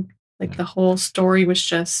don't think. Like the whole story was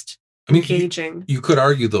just engaging. You could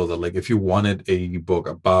argue though that like if you wanted a book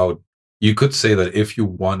about, you could say that if you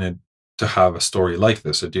wanted to have a story like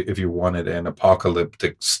this, if you wanted an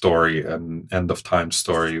apocalyptic story, an end of time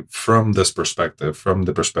story from this perspective, from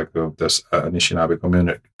the perspective of this Anishinaabe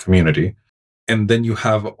community, and then you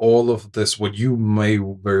have all of this, what you may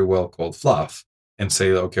very well call fluff, and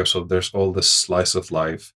say, okay, so there's all this slice of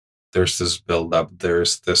life, there's this build up,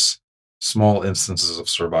 there's this small instances of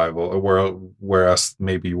survival, whereas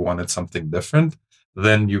maybe you wanted something different,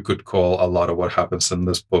 then you could call a lot of what happens in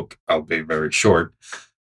this book, albeit very short,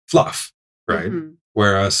 fluff, right?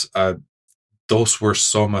 Whereas those were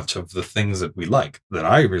so much of the things that we like, that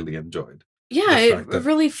I really enjoyed. Yeah, it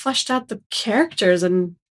really fleshed out the characters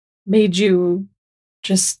and made you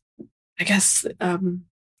just, I guess,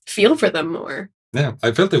 feel for them more. Yeah,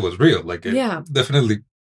 I felt it was real. Like, definitely,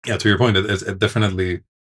 to your point, it definitely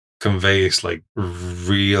conveys like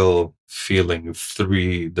real feeling of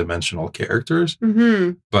 3-dimensional characters.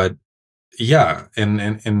 But yeah,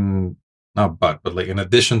 and not but like in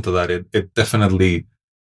addition to that, it definitely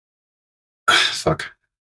it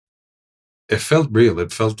felt real.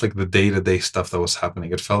 It felt like the day-to-day stuff that was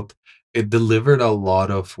happening. It delivered a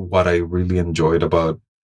lot of what I really enjoyed about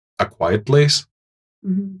A Quiet Place,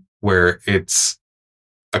 where it's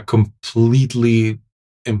a completely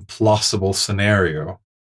implausible scenario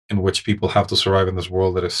in which people have to survive in this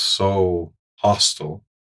world that is so hostile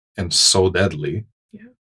and so deadly.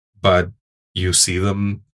 But you see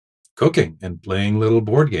them cooking and playing little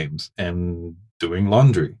board games and doing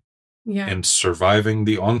laundry and surviving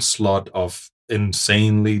the onslaught of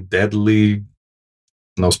insanely deadly,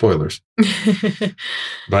 no spoilers.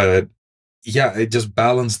 But it just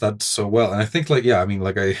balanced that so well. And I think what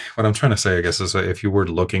I'm trying to say, I guess, is that if you were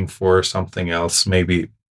looking for something else, maybe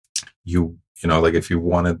you know, like if you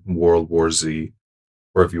wanted World War Z,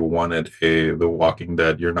 or if you wanted The Walking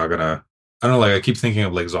Dead, you're not gonna, I don't know, like I keep thinking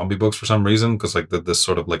of like zombie books for some reason, because like this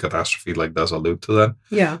sort of like catastrophe like does allude to that.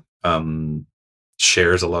 Yeah.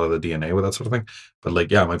 shares a lot of the DNA with that sort of thing. But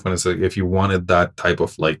like, yeah, my point is that if you wanted that type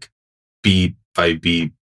of like beat by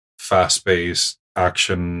beat, fast paced,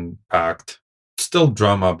 action packed, still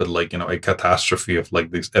drama, but like, a catastrophe of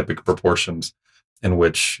like these epic proportions in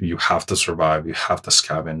which you have to survive, you have to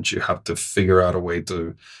scavenge, you have to figure out a way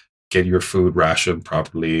to get your food rationed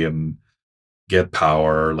properly and get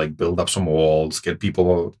power, like build up some walls, get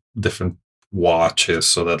people different watches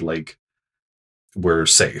so that like we're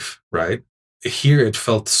safe, right? Here it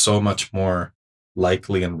felt so much more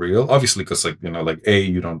likely and real. Obviously, because like, like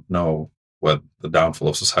you don't know what the downfall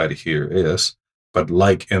of society here is, but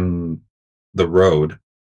like in The Road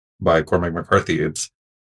by Cormac McCarthy, it's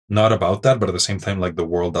not about that, but at the same time, like the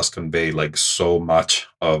world does convey like so much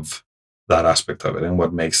of that aspect of it, and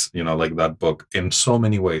what makes like that book in so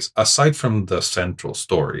many ways, aside from the central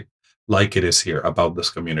story, like it is here about this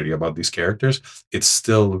community, about these characters, it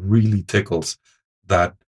still really tickles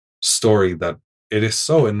that story that it is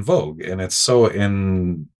so in vogue and it's so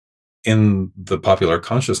in the popular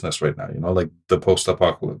consciousness right now. Like the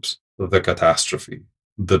post-apocalypse, the catastrophe,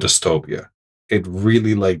 the dystopia. It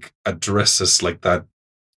really like addresses like that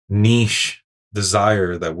niche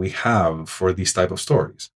desire that we have for these type of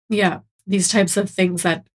stories. Yeah, these types of things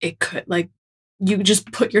that it could like you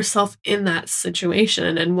just put yourself in that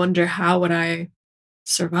situation and wonder, how would I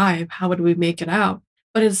survive? How would we make it out?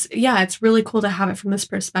 But it's really cool to have it from this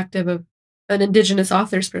perspective of an Indigenous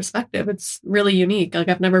author's perspective. It's really unique. Like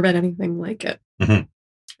I've never read anything like it.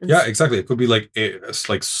 Mm-hmm. Yeah, exactly. It could be like it's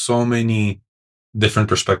like so many different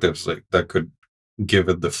perspectives like that could give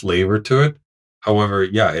it the flavor to it. However,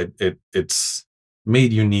 yeah, it's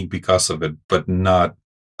made unique because of it, but not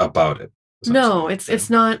about it. No, it's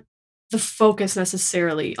not the focus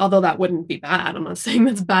necessarily, although that wouldn't be bad. I'm not saying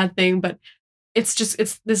that's a bad thing, but it's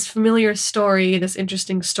this familiar story, this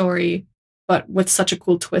interesting story, but with such a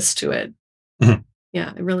cool twist to it. Mm-hmm.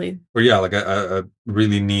 Yeah, it really. Or yeah, like a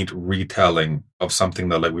really neat retelling of something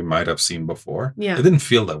that like we might have seen before. Yeah, it didn't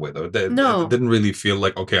feel that way though. No, it didn't really feel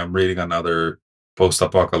like, okay, I'm reading another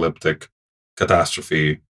post-apocalyptic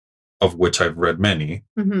catastrophe, of which I've read many.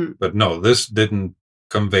 Mm-hmm. But no, this didn't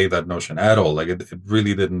convey that notion at all. Like it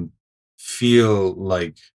really didn't feel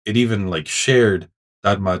like it even like shared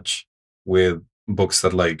that much with books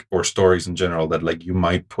that like, or stories in general that like you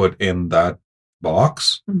might put in that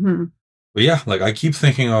box. Mm-hmm. But yeah, like I keep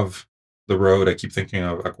thinking of The Road, I keep thinking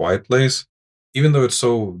of A Quiet Place, even though it's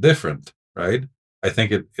so different, right? I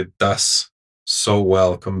think it does so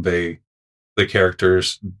well convey the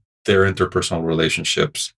characters, their interpersonal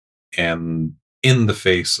relationships, and in the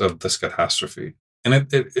face of this catastrophe. And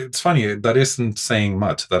it's funny, that isn't saying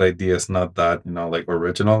much. That idea is not that, like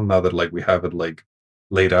original, now that like we have it like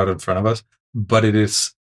laid out in front of us. But it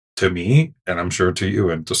is, to me, and I'm sure to you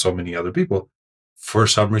and to so many other people, for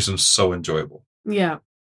some reason so enjoyable. Yeah.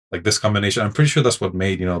 Like this combination, I'm pretty sure that's what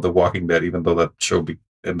made, The Walking Dead, even though that show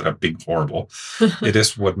ended up being horrible, it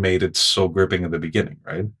is what made it so gripping in the beginning,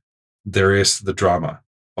 right? There is the drama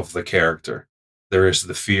of the character. There is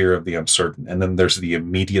the fear of the uncertain. And then there's the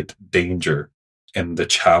immediate danger and the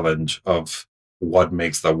challenge of what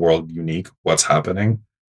makes the world unique, what's happening.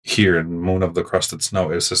 Here in Moon of the Crusted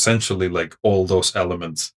Snow is essentially like all those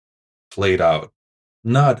elements played out.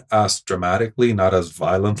 Not as dramatically, not as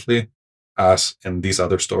violently as in these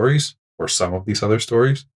other stories, or some of these other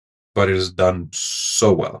stories, but it is done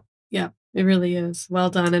so well. Yeah, it really is well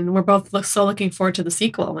done, and we're both so looking forward to the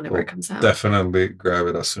sequel whenever it comes out. Definitely grab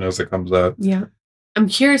it as soon as it comes out. Yeah, I'm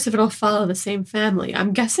curious if it'll follow the same family.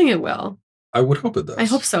 I'm guessing it will. I would hope it does. I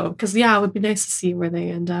hope so, because it would be nice to see where they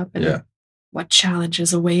end up and what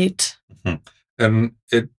challenges await. Mm-hmm. And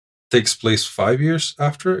it takes place 5 years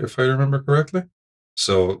after, if I remember correctly.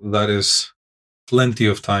 So that is plenty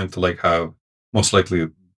of time to like have most likely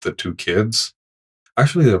the two kids.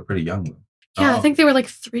 Actually, they're pretty young though. Yeah, I think they were like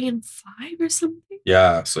 3 and 5 or something.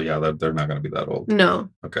 Yeah, so yeah, they're not going to be that old. No.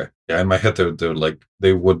 Okay. Yeah, in my head, they're like,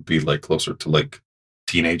 they would be like closer to like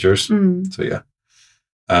teenagers. Mm. So yeah.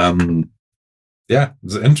 Yeah,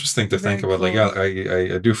 it's interesting to think about. Cool. Like,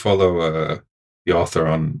 yeah, I do follow the author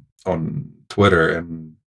on Twitter,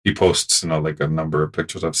 and he posts, like a number of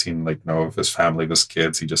pictures I've seen, like, of his family, of his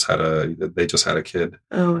kids. They just had a kid.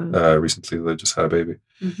 Oh, wow. Recently they just had a baby.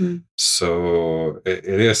 Mm-hmm. So it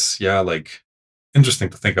is, yeah, like interesting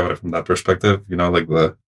to think about it from that perspective, like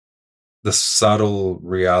the subtle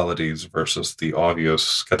realities versus the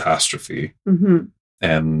obvious catastrophe. Mm-hmm.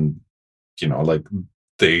 And, like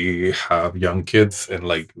they have young kids, and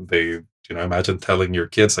like they, imagine telling your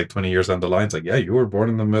kids like 20 years down the line, it's like, yeah, you were born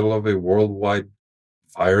in the middle of a worldwide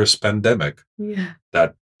virus pandemic. Yeah.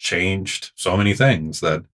 That changed so many things,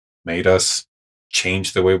 that made us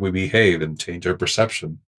change the way we behave and change our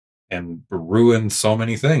perception and ruin so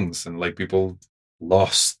many things. And like people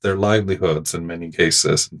lost their livelihoods in many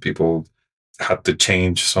cases, and people had to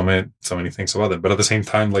change so many things about it. But at the same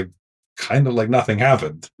time, like kind of like nothing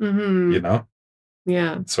happened, Mm-hmm. you know?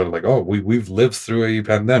 Yeah. Sort of like, oh, we've lived through a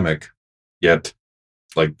pandemic, yet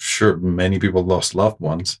like sure many people lost loved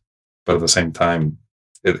ones, but at the same time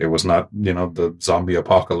it was not, you know, the zombie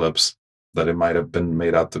apocalypse that it might have been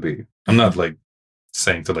made out to be. I'm not like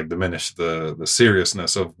saying to like diminish the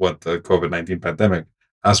seriousness of what the COVID-19 pandemic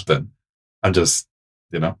has been. I'm just,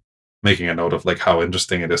 you know, making a note of like how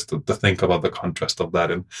interesting it is to think about the contrast of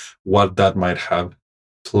that and what that might have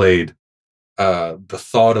played. The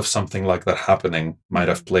thought of something like that happening might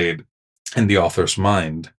have played in the author's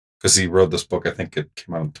mind, because he wrote this book, I think it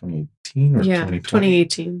came out in 2018 or 2020.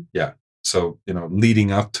 2018. Yeah. So, you know,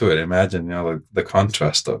 leading up to it, imagine, you know, the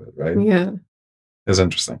contrast of it, right? Yeah. It's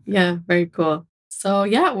interesting. Yeah, very cool. So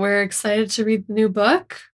yeah, we're excited to read the new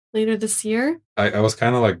book later this year. I was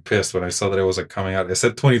kind of like pissed when I saw that it was like coming out. It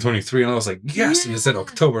said 2023 and I was like, yes, and it said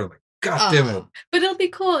October. I'm like, God damn it. But it'll be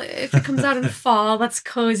cool if it comes out in fall. That's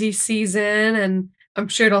cozy season, and I'm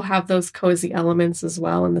sure it'll have those cozy elements as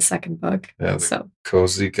well in the second book. Yeah, so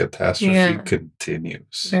cozy catastrophe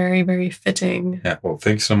continues. Very, very fitting. Yeah, well,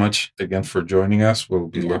 thanks so much again for joining us. We'll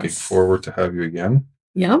be looking forward to have you again.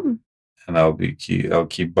 Yep. And I'll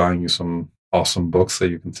keep buying you some awesome books that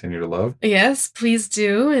you continue to love. Yes, please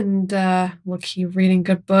do. And we'll keep reading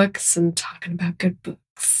good books and talking about good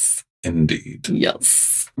books. Indeed.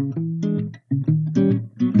 Yes.